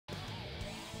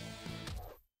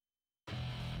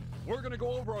we're going to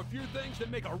go over a few things that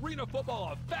make arena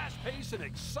football a fast-paced and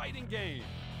exciting game.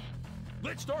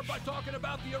 Let's start by talking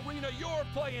about the arena you're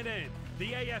playing in.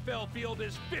 The AFL field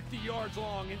is 50 yards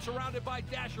long and surrounded by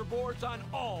dasher boards on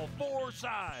all four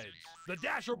sides. The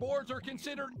dasher boards are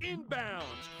considered inbounds.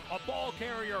 A ball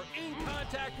carrier in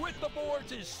contact with the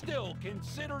boards is still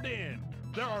considered in.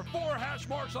 There are 4 hash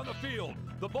marks on the field.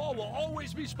 The ball will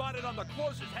always be spotted on the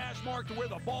closest hash mark to where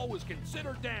the ball was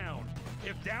considered down.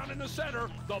 If down in the center,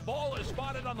 the ball is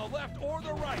spotted on the left or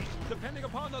the right, depending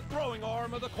upon the throwing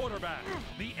arm of the quarterback.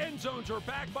 The end zones are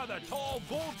backed by the tall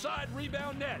gold side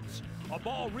rebound nets. A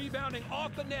ball rebounding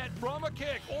off the net from a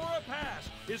kick or a pass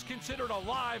is considered a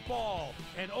live ball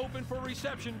and open for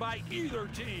reception by either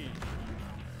team.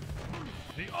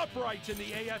 The uprights in the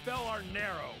AFL are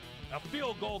narrow. A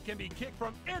field goal can be kicked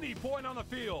from any point on the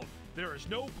field. There is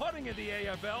no putting in the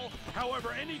AFL.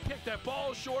 However, any kick that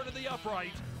falls short of the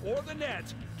uprights or the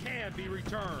nets can be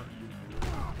returned.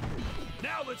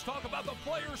 Now let's talk about the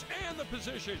players and the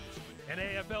positions. An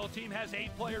AFL team has 8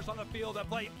 players on the field that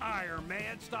play Iron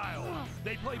Man style.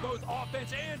 They play both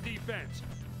offense and defense.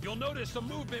 You'll notice some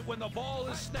movement when the ball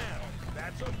is snapped.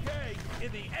 That's okay.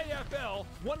 In the AFL,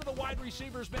 one of the wide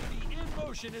receivers may be in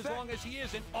motion as long as he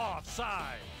isn't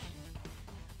offside.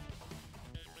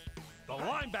 The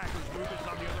linebackers' movements,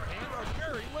 on the other hand, are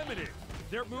very limited.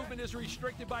 Their movement is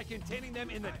restricted by containing them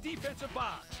in the defensive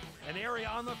box, an area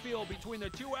on the field between the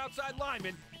 2 outside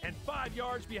linemen and 5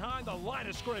 yards behind the line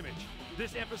of scrimmage.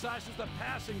 This emphasizes the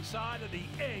passing side of the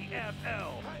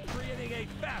AFL, creating a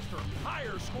faster,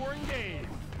 higher-scoring game.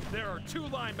 There are 2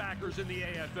 linebackers in the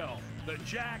AFL, the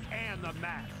Jack and the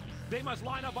Mac. They must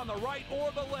line up on the right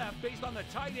or the left based on the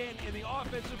tight end in the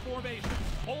offensive formation.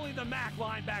 Only the Mac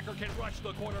linebacker can rush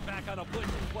the quarterback on a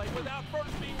blitzing play without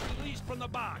first being released from the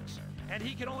box. And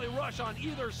he can only rush on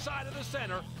either side of the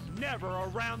center, never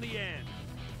around the end.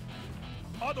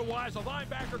 Otherwise, a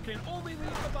linebacker can only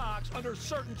leave the box under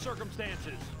certain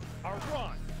circumstances. A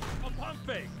run, a pump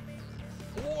fake,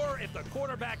 or if the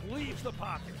quarterback leaves the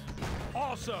pocket.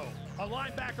 Also, a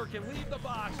linebacker can leave the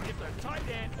box if the tight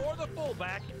end or the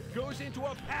fullback goes into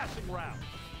a passing route.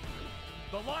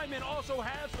 The lineman also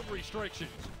has some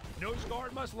restrictions. Nose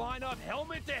guard must line up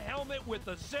helmet to helmet with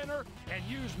the center and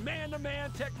use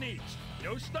man-to-man techniques.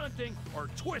 No stunting or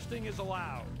twisting is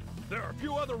allowed. There are a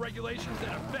few other regulations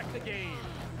that affect the game.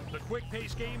 The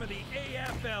quick-paced game of the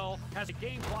AFL has a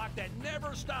game clock that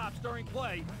never stops during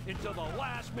play until the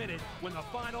last minute when the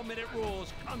final minute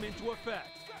rules come into effect.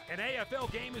 An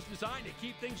AFL game is designed to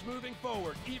keep things moving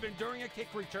forward, even during a kick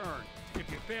return. If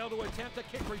you fail to attempt a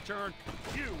kick return,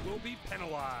 you will be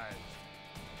penalized.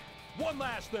 One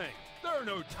last thing, there are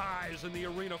no ties in the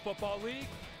Arena Football League.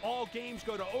 All games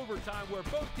go to overtime where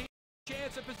both teams have a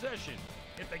chance at possession.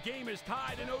 If the game is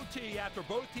tied in OT after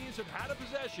both teams have had a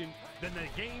possession, then the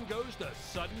game goes to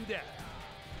sudden death.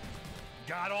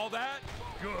 Got all that?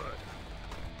 Good.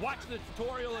 Watch the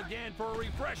tutorial again for a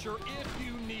refresher if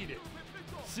you need it.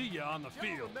 See ya on the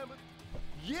field.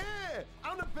 Yeah,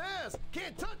 I'm the best.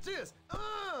 Can't touch this.